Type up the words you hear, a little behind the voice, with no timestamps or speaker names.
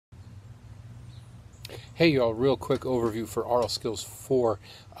Hey y'all, real quick overview for Aural Skills 4.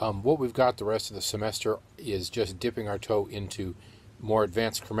 What we've got the rest of the semester is just dipping our toe into more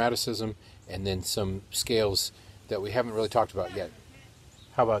advanced chromaticism and then some scales that we haven't really talked about yet.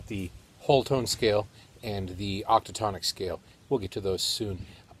 How about the whole tone scale and the octatonic scale? We'll get to those soon.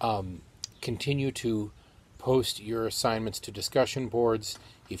 Continue to post your assignments to discussion boards.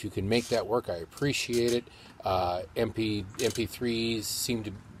 If you can make that work, I appreciate it. MP3s seem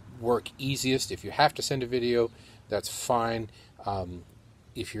to work easiest. If you have to send a video, that's fine.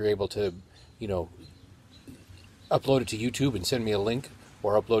 If you're able to, upload it to YouTube and send me a link,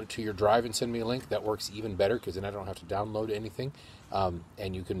 or upload it to your drive and send me a link, that works even better because then I don't have to download anything.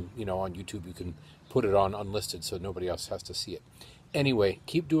 And you can, on YouTube, you can put it on unlisted so nobody else has to see it. Anyway,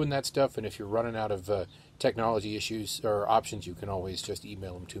 keep doing that stuff, and if you're running out of technology issues or options, you can always just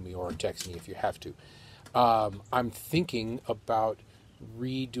email them to me or text me if you have to. I'm thinking about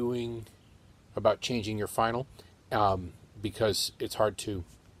changing your final because it's hard to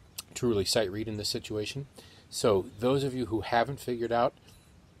truly sight read in this situation. So those of you who haven't figured out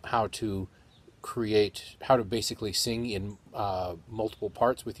how to basically sing in multiple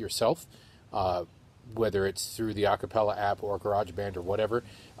parts with yourself, whether it's through the Acapella app or GarageBand or whatever,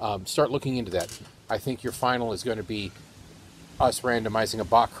 start looking into that. I think your final is going to be us randomizing a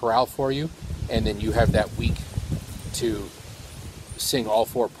Bach chorale for you, and then you have that week to sing all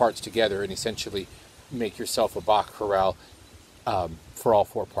four parts together and essentially make yourself a Bach chorale for all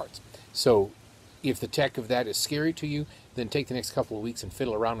four parts. So if the tech of that is scary to you, then take the next couple of weeks and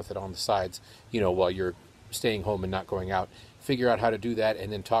fiddle around with it on the sides, while you're staying home and not going out. Figure out how to do that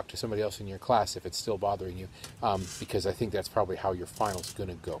and then talk to somebody else in your class if it's still bothering you, because I think that's probably how your final's going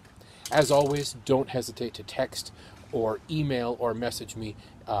to go. As always, don't hesitate to text or email or message me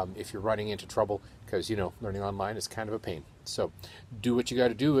if you're running into trouble, because, learning online is kind of a pain. So do what you got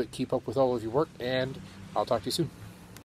to do, keep up with all of your work, and I'll talk to you soon.